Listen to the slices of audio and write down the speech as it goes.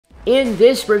In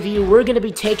this review, we're going to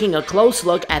be taking a close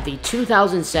look at the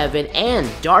 2007 and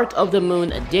Dark of the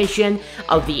Moon edition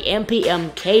of the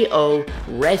MPM KO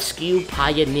Rescue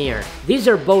Pioneer. These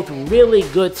are both really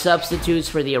good substitutes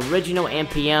for the original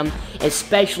MPM,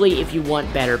 especially if you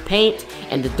want better paint,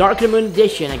 and the Dark of the Moon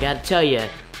edition, I gotta tell you,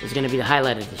 is going to be the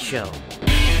highlight of the show.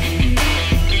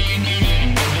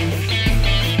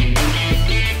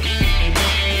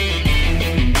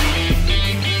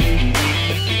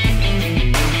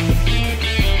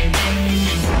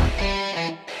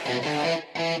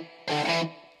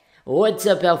 What's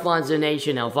up, Alfonso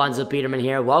Nation? Alfonso Peterman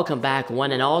here. Welcome back,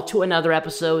 one and all, to another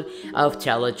episode of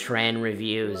Teletraan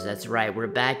Reviews. That's right, we're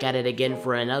back at it again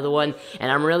for another one,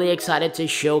 and I'm really excited to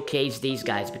showcase these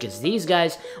guys because these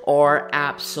guys are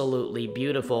absolutely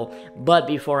beautiful. But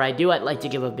before I do, I'd like to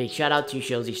give a big shout out to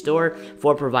ShowZStore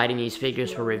for providing these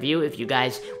figures for review. If you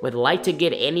guys would like to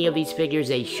get any of these figures,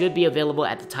 they should be available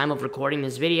at the time of recording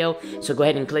this video. So go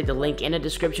ahead and click the link in the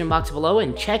description box below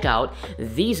and check out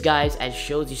these guys at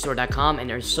ShowZStore.com. And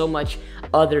there's so much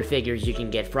other figures you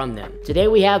can get from them. Today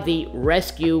we have the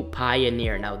Rescue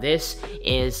Pioneer. Now this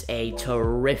is a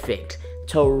terrific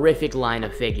line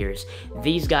of figures.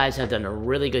 These guys have done a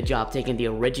really good job taking the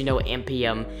original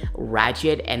MPM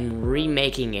Ratchet and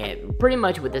remaking it pretty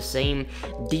much with the same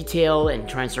detail and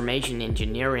transformation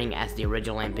engineering as the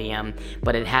original MPM,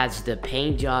 but it has the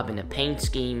paint job and the paint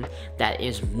scheme that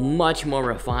is much more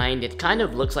refined. It kind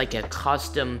of looks like a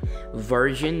custom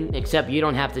version, except you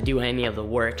don't have to do any of the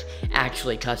work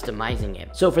actually customizing it.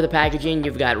 So for the packaging,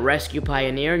 you've got Rescue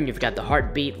Pioneer, and you've got the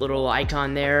heartbeat little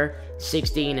icon there,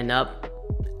 16 and up.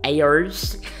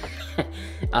 Ayers.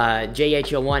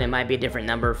 JH01, it might be a different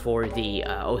number for the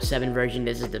 07 version.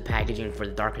 This is the packaging for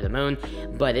the Dark of the Moon,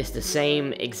 but it's the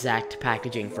same exact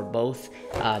packaging for both.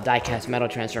 Die-cast metal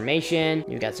transformation,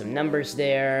 you've got some numbers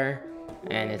there,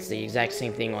 and it's the exact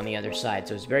same thing on the other side.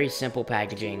 So it's very simple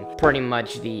packaging, pretty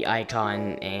much the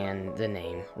icon and the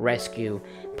name, Rescue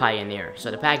Pioneer.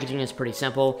 So the packaging is pretty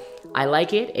simple. I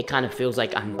like it. It kind of feels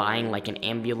like I'm buying like an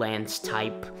ambulance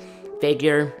type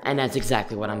figure, and that's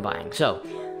exactly what I'm buying. So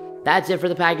that's it for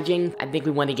the packaging. I think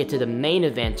we want to get to the main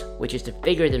event, which is the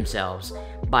figure themselves.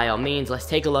 By all means, let's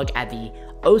take a look at the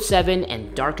 07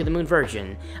 and Dark of the Moon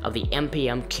version of the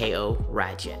MPM KO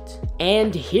Ratchet.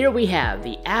 And here we have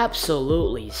the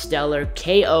absolutely stellar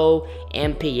KO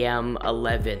MPM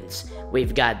 11s.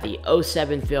 We've got the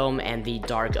 07 film and the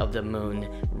Dark of the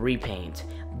Moon repaint.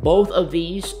 Both of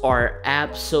these are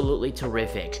absolutely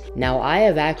terrific. Now, I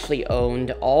have actually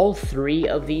owned all three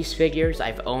of these figures.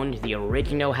 I've owned the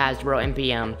original Hasbro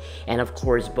MPM, and of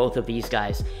course, both of these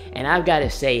guys. And I've got to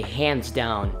say, hands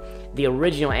down, the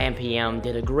original MPM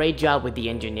did a great job with the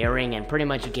engineering and pretty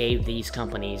much gave these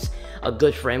companies a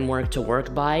good framework to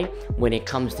work by when it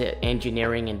comes to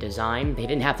engineering and design. They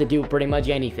didn't have to do pretty much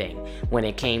anything when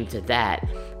it came to that.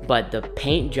 But the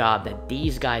paint job that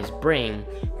these guys bring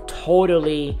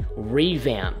totally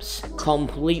revamps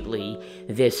completely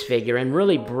this figure and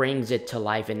really brings it to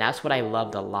life, and that's what I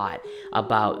loved a lot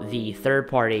about the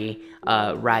third-party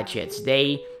Ratchets.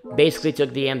 They basically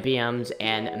took the MPMs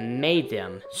and made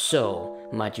them so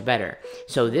much better.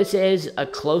 So this is a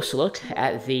close look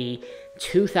at the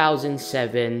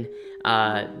 2007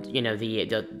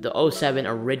 the 07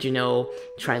 original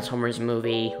Transformers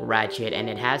movie Ratchet, and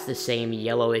it has the same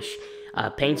yellowish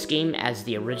paint scheme as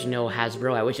the original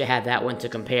Hasbro. I wish I had that one to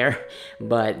compare,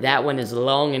 but that one is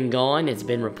long and gone. It's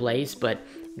been replaced, but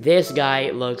this guy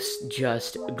looks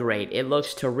just great. It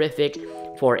looks terrific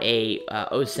for a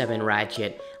 07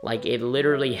 Ratchet. Like, it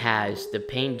literally has the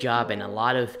paint job and a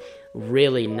lot of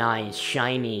really nice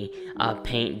shiny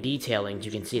paint detailings.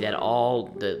 You can see that all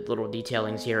the little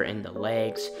detailings here in the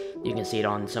legs. You can see it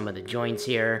on some of the joints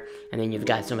here, and then you've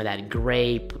got some of that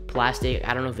gray plastic.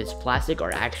 I don't know if it's plastic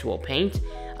or actual paint,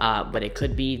 but it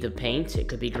could be the paint. It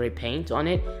could be gray paint on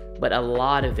it, but a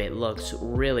lot of it looks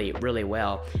really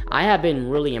well. I have been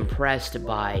really impressed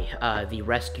by the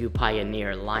Rescue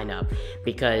Pioneer lineup,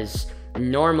 because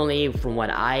normally, from what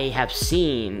I have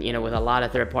seen, with a lot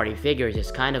of third-party figures, it's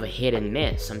kind of a hit and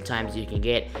miss. Sometimes you can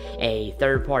get a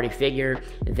third-party figure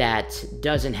that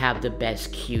doesn't have the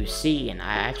best QC, and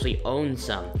I actually own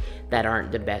some that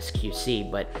aren't the best QC.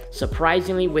 But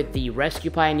surprisingly, with the Rescue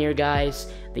Pioneer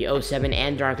guys, the 07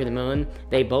 and Dark of the Moon,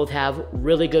 they both have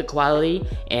really good quality,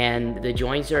 and the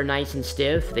joints are nice and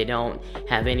stiff. They don't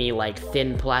have any like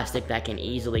thin plastic that can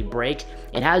easily break.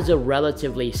 It has a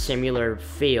relatively similar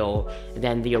feel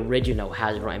than the original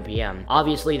Hasbro MPM.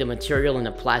 Obviously, the material and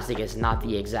the plastic is not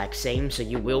the exact same, so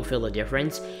you will feel a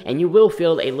difference, and you will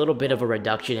feel a little bit of a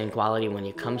reduction in quality when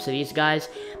it comes to these guys.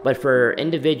 But for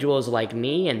individuals like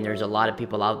me, and there's a lot of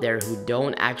people out there who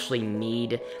don't actually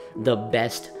need the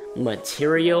best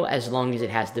material as long as it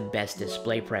has the best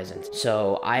display presence.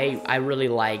 So I really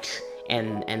like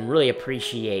and really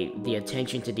appreciate the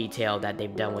attention to detail that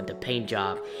they've done with the paint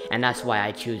job, and that's why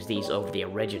I choose these over the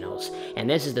originals. And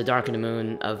this is the Dark of the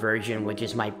Moon version, which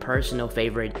is my personal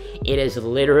favorite. It is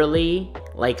literally,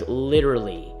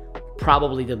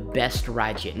 probably the best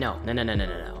Ratchet. No.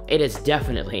 It is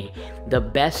definitely the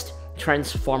best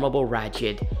transformable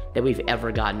Ratchet that we've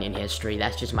ever gotten in history.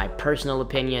 That's just my personal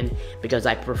opinion, because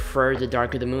I prefer the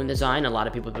Dark of the Moon design. A lot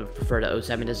of people would prefer the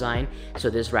 07 design, so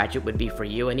this Ratchet would be for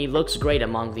you, and he looks great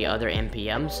among the other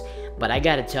MPMs. But I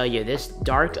gotta tell you, this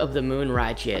Dark of the Moon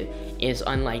Ratchet is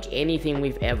unlike anything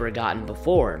we've ever gotten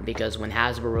before, because when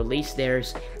Hasbro released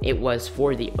theirs, it was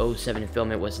for the 07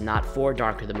 film, it was not for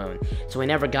Dark of the Moon. So we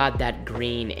never got that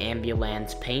green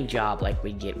ambulance paint job like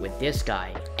we get with this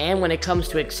guy. And when it comes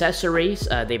to accessories,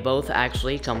 they both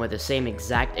actually come with the same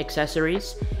exact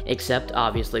accessories, except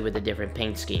obviously with a different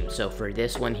paint scheme. So for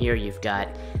this one here, you've got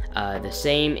the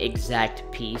same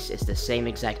exact piece. It's the same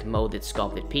exact molded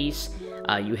sculpted piece.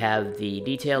 You have the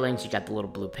detailings, you got the little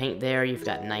blue paint there, you've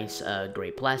got nice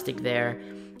gray plastic there,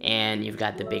 and you've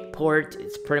got the big port.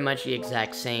 It's pretty much the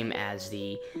exact same as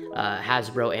the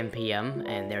Hasbro MPM,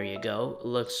 and there you go.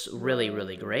 Looks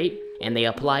really great, and they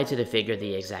apply to the figure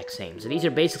the exact same. So these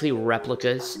are basically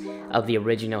replicas of the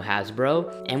original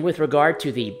Hasbro. And with regard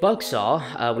to the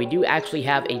Bucksaw, we do actually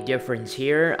have a difference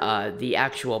here. The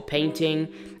actual painting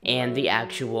and the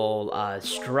actual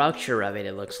structure of it,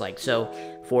 it looks like. So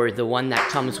for the one that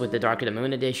comes with the Dark of the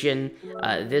Moon edition,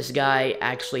 this guy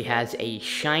actually has a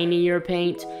shinier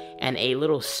paint and a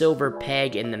little silver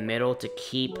peg in the middle to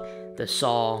keep the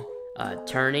saw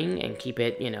turning and keep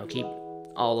it, keep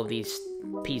all of these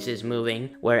pieces moving.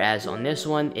 Whereas on this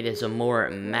one, it is a more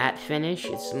matte finish.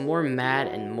 It's more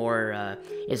matte and more,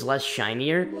 it's less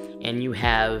shinier, and you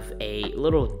have a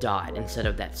little dot instead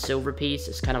of that silver piece.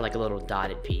 It's kind of like a little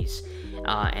dotted piece.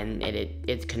 And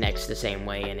it connects the same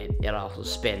way, and it also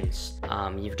spins.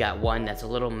 You've got one that's a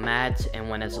little matte and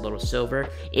one that's a little silver.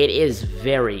 It is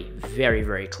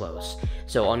very close.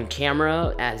 So on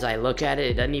camera, as I look at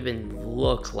it, it doesn't even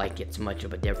look like it's much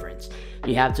of a difference.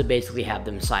 You have to basically have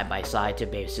them side by side to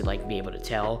basically be able to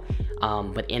tell.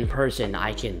 But in person,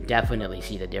 I can definitely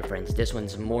see the difference. This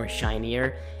one's more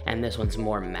shinier, and this one's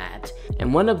more matte.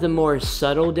 And one of the more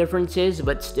subtle differences,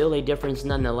 but still a difference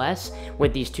nonetheless,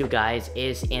 with these two guys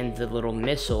is in the little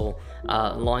missile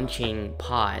launching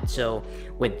pod. So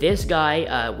with this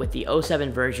guy, with the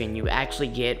 07 version, you actually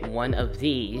get one of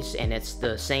these, and it's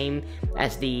the same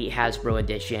as the Hasbro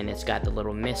edition. It's got the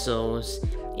little missiles,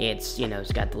 it's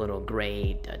got the little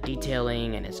gray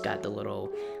detailing, and it's got the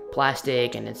little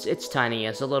plastic, and it's tiny.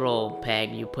 It's a little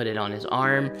peg, you put it on his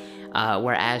arm.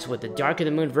 Whereas with the Dark of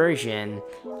the Moon version,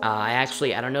 I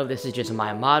don't know if this is just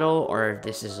my model or if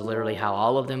this is literally how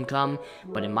all of them come,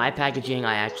 but in my packaging,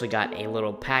 I actually got a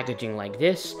little packaging like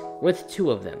this with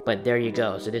two of them. But there you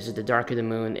go. So this is the Dark of the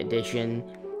Moon edition,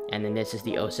 and then this is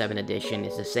the 07 edition.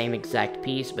 It's the same exact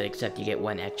piece, but except you get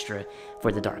one extra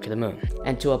for the Dark of the Moon.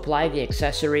 And to apply the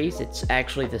accessories, it's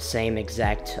actually the same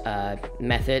exact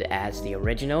method as the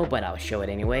original, but I'll show it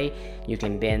anyway. You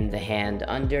can bend the hand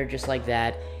under just like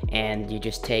that, and you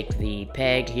just take the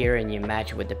peg here and you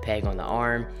match it with the peg on the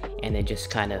arm, and it just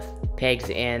kind of pegs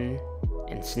in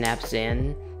and snaps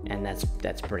in. And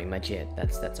that's pretty much it.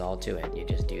 That's all to it. You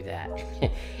just do that.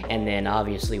 And then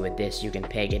obviously with this, you can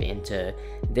peg it into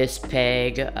this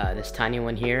peg, this tiny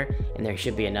one here, and there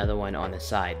should be another one on the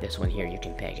side. This one here you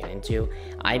can peg it into.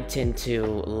 I tend to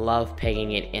love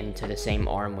pegging it into the same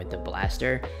arm with the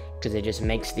blaster, because it just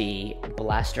makes the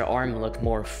blaster arm look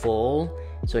more full,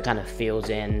 so it kind of fills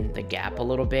in the gap a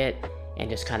little bit and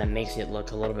just kind of makes it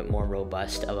look a little bit more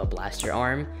robust of a blaster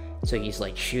arm. So he's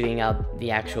like shooting out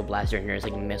the actual blaster, and there's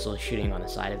like missiles shooting on the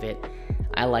side of it.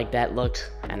 I like that look,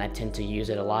 and I tend to use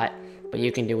it a lot, but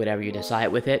you can do whatever you decide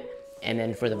with it. And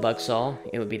then for the Bucksaw,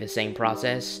 it would be the same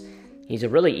process. He's a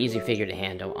really easy figure to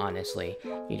handle, honestly.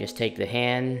 You just take the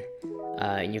hand,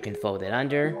 and you can fold it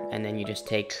under, and then you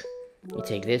take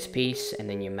this piece, and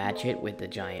then you match it with the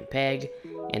giant peg,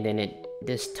 and then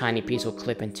this tiny piece will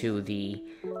clip into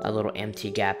a little empty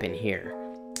gap in here.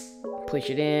 Push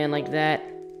it in like that,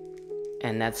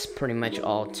 And that's pretty much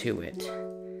all to it.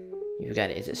 You've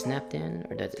got it. Is it snapped in?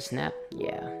 Or does it snap?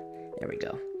 Yeah. There we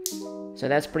go. So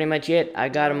that's pretty much it. I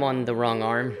got him on the wrong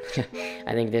arm.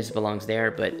 I think this belongs there,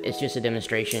 but it's just a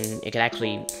demonstration. It could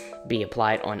actually be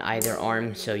applied on either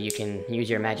arm, so you can use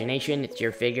your imagination. It's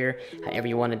your figure. However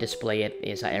you want to display it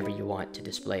is however you want to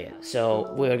display it.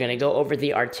 So we're gonna go over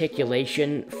the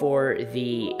articulation for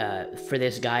the for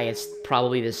this guy. It's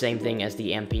probably the same thing as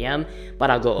the MPM, but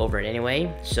I'll go over it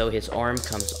anyway. So his arm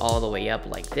comes all the way up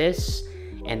like this,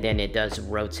 and then it does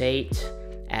rotate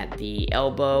at the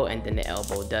elbow, and then the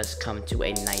elbow does come to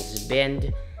a nice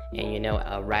bend. And you know,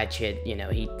 a Ratchet, you know,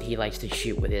 he likes to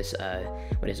shoot with his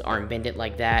arm bended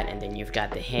like that. And then you've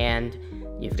got the hand,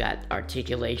 you've got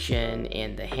articulation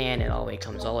in the hand, and all the way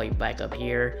comes all the way back up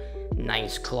here.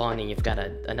 Nice claw, and you've got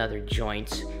another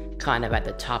joint kind of at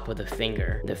the top of the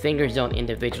finger. The fingers don't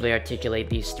individually articulate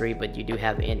these three, but you do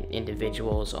have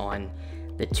individuals on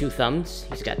the two thumbs.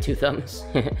 He's got two thumbs.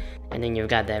 And then you've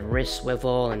got that wrist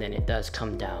swivel, and then it does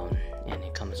come down and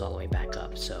it comes all the way back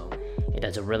up. So it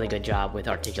does a really good job with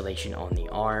articulation on the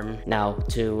arm. Now,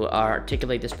 to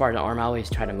articulate this part of the arm, I always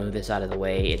try to move this out of the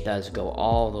way. It does go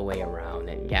all the way around,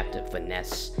 and you have to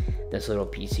finesse this little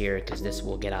piece here because this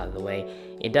will get out of the way.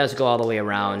 It does go all the way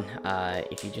around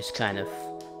if you just kind of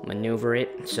maneuver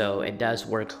it, so it does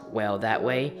work well that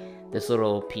way. This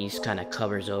little piece kind of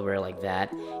covers over like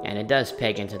that, and it does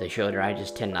peg into the shoulder. I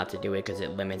just tend not to do it because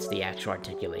it limits the actual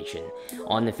articulation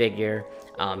on the figure.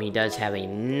 He does have a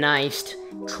nice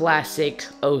classic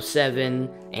 07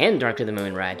 and Dark of the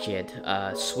Moon Ratchet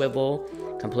swivel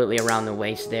completely around the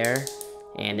waist there.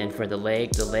 And then for the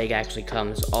leg actually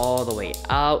comes all the way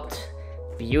out.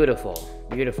 Beautiful,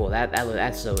 beautiful.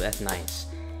 That's nice.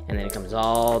 And then it comes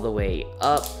all the way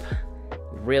up.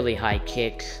 Really high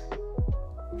kick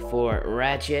for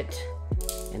Ratchet,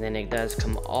 and then it does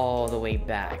come all the way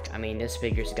back. I mean, this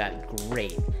figure's got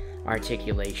great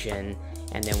articulation.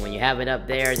 And then when you have it up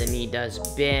there, the knee does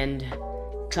bend,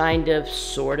 kind of,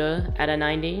 sorta, at a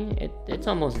 90. It's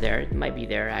almost there. It might be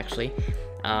there, actually.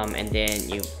 And then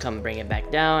you bring it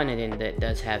back down, and then that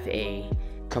does have a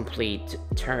complete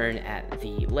turn at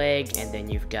the leg, and then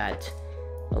you've got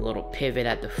a little pivot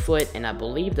at the foot, and I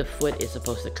believe the foot is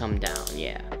supposed to come down,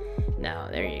 yeah. Now,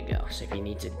 there you go. So if you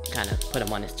need to kind of put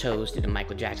him on his toes, do the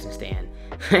Michael Jackson stand,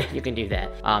 you can do that.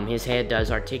 His head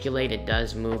does articulate. It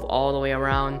does move all the way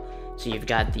around. So you've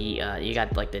got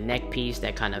like the neck piece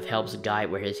that kind of helps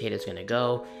guide where his head is going to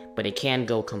go, but it can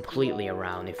go completely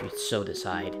around if you so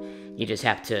decide. You just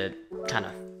have to kind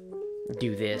of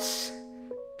do this.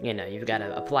 You know, you've got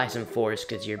to apply some force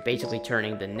because you're basically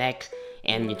turning the neck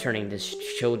and you're turning this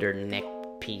shoulder neck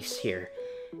piece here.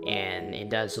 And it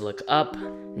does look up,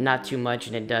 not too much,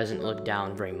 and it doesn't look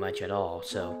down very much at all.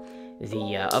 So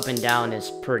the up and down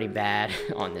is pretty bad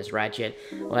on this Ratchet.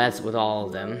 Well, that's with all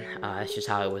of them. That's just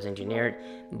how it was engineered.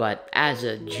 But as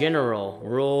a general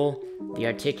rule, the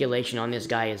articulation on this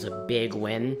guy is a big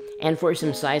win. And for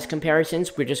some size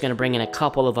comparisons, we're just going to bring in a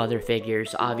couple of other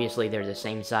figures. Obviously, they're the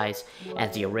same size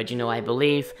as the original, I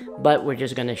believe. But we're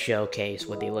just going to showcase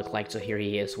what they look like. So here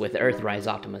he is with Earthrise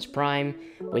Optimus Prime,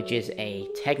 which is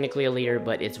technically a leader,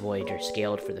 but it's Voyager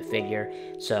scaled for the figure.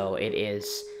 So it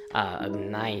is a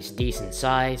nice, decent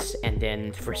size. And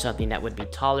then for something that would be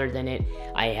taller than it,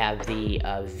 I have the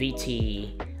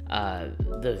VT,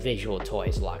 the Visual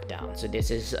Toys Lockdown. So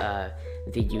this is the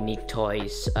Unique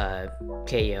Toys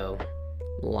KO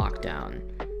Lockdown.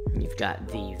 You've got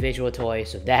the Visual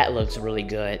Toys, so that looks really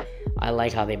good. I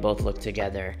like how they both look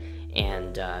together.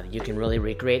 And you can really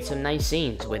recreate some nice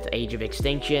scenes with Age of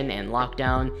Extinction and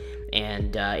Lockdown.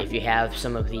 And if you have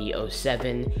some of the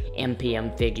 07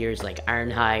 MPM figures like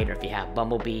Ironhide, or if you have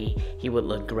Bumblebee, he would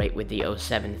look great with the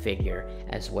 07 figure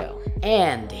as well.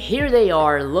 And here they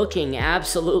are looking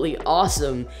absolutely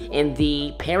awesome in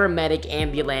the Paramedic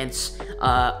Ambulance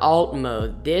alt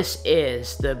mode. This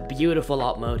is the beautiful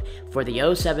alt mode for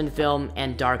the 07 film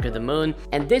and Dark of the Moon.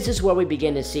 And this is where we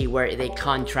begin to see where they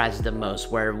contrast the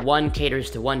most, where one caters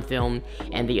to one film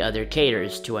and the other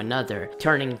caters to another.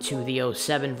 Turning to the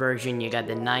 07 version, you got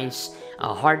the nice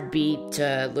heartbeat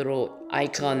little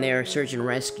icon there, search and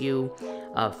rescue,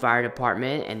 fire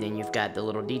department, and then you've got the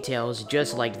little details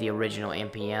just like the original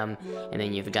MPM, and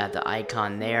then you've got the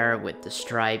icon there with the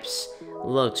stripes,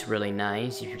 looks really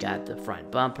nice. You've got the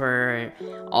front bumper.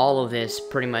 All of this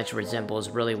pretty much resembles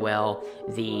really well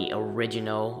the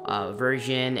original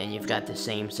version, and you've got the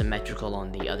same symmetrical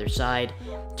on the other side.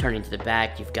 Turning to the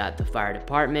back, you've got the fire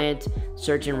department,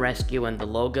 search and rescue, and the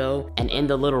logo. And in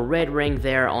the little red ring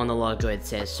there on the logo, it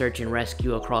says search and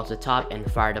rescue across the top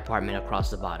and fire department across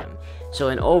the bottom. So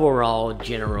an overall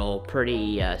general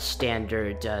pretty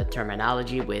standard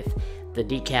terminology with the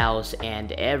decals,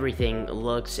 and everything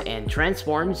looks and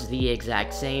transforms the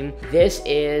exact same. This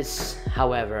is,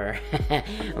 however,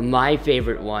 my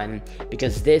favorite one,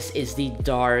 because this is the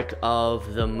Dark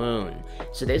of the Moon.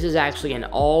 So this is actually an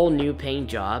all new paint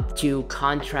job to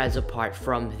contrast apart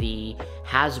from the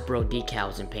Hasbro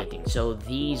decals and painting. So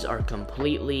these are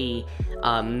completely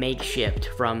makeshift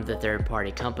from the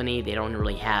third-party company. They don't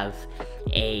really have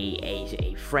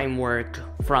a framework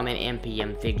from an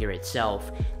MPM figure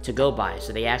itself to go by,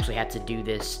 so they actually had to do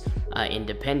this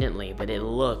independently, but it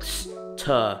looks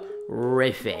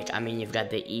terrific. I mean, you've got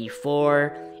the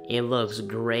E4, it looks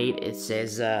great. It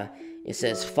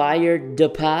says fire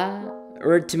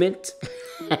department.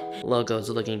 Logo's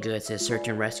looking good. It says search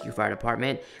and rescue fire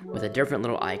department with a different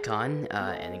little icon,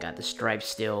 and it got the stripes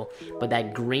still, but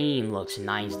that green looks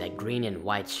nice. That green and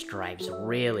white stripes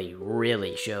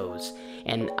really shows,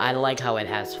 and I like how it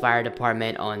has fire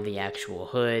department on the actual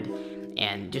hood,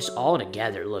 and just all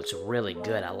together looks really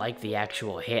good. I like the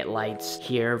actual headlights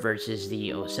here versus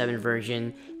the 07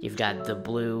 version. You've got the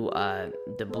blue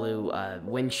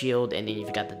windshield, and then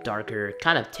you've got the darker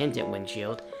kind of tinted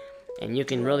windshield. And you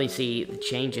can really see the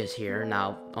changes here.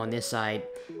 Now, on this side,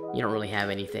 you don't really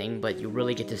have anything, but you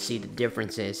really get to see the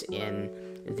differences in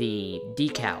the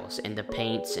decals and the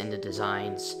paints and the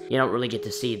designs. You don't really get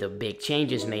to see the big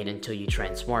changes made until you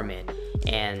transform it.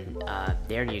 And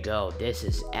there you go. This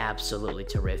is absolutely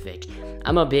terrific.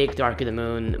 I'm a big Dark of the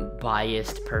Moon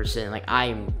biased person. Like,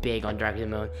 I'm big on Dark of the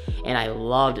Moon, and I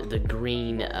loved the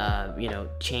green,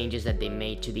 changes that they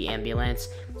made to the ambulance.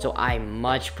 So I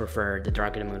much prefer the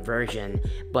Dark of the Moon version.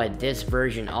 But this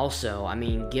version also, I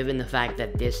mean, given the fact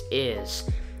that this is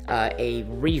a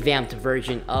revamped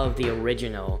version of the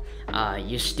original,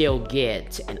 you still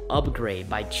get an upgrade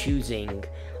by choosing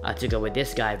to go with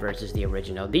this guy versus the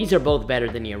original. These are both better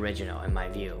than the original in my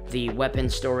view. The weapon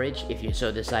storage, if you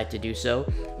so decide to do so,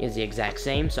 is the exact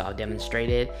same, so I'll demonstrate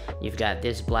it. You've got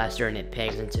this blaster and it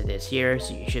pegs into this here,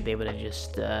 so you should be able to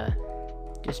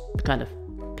just kind of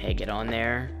peg it on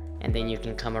there, and then you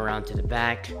can come around to the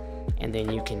back, and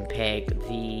then you can peg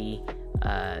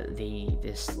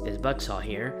this bucksaw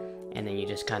here, and then you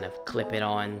just kind of clip it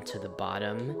on to the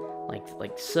bottom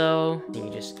like so. Then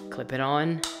you just clip it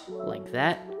on like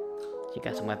that. So you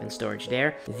got some weapon storage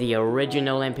there. The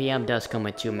original MPM does come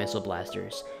with 2 missile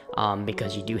blasters,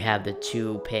 because you do have the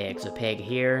 2 pegs, a peg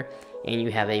here and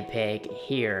you have a peg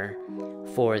here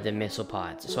for the missile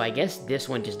pods. So I guess this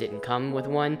one just didn't come with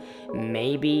one.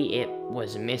 Maybe it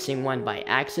was missing one by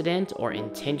accident, or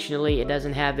intentionally it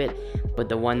doesn't have it, but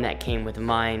the one that came with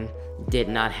mine did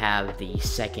not have the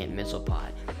second missile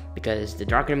pod, because the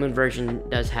Dark of the Moon version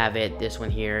does have it, this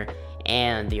one here,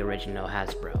 and the original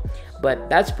Hasbro. But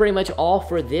that's pretty much all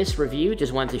for this review.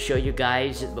 Just wanted to show you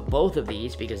guys both of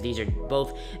these, because these are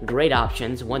both great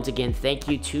options. Once again, thank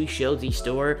you to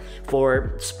ShowZStore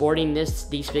for sporting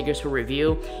these figures for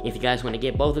review. If you guys want to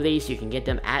get both of these, you can get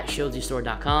them at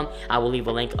ShowZStore.com. I will leave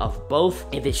a link of both.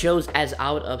 If it shows as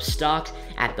out of stock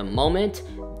at the moment,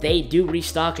 they do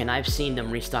restock, and I've seen them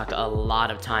restock a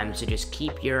lot of times, so just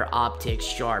keep your optics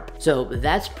sharp. So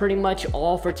that's pretty much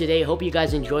all for today. Hope you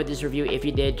guys enjoyed this review. If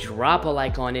you did, drop a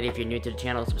like on it. If you're new to the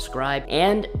channel, subscribe,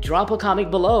 and drop a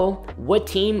comment below. What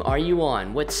team are you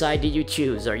on? What side did you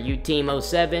choose? Are you Team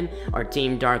 07 or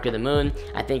Team Dark of the Moon?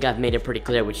 I think I've made it pretty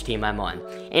clear which team I'm on.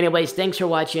 Anyways, thanks for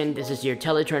watching. This is your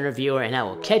Teletraan reviewer, and I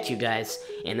will catch you guys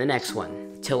in the next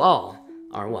one. Till all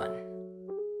are one.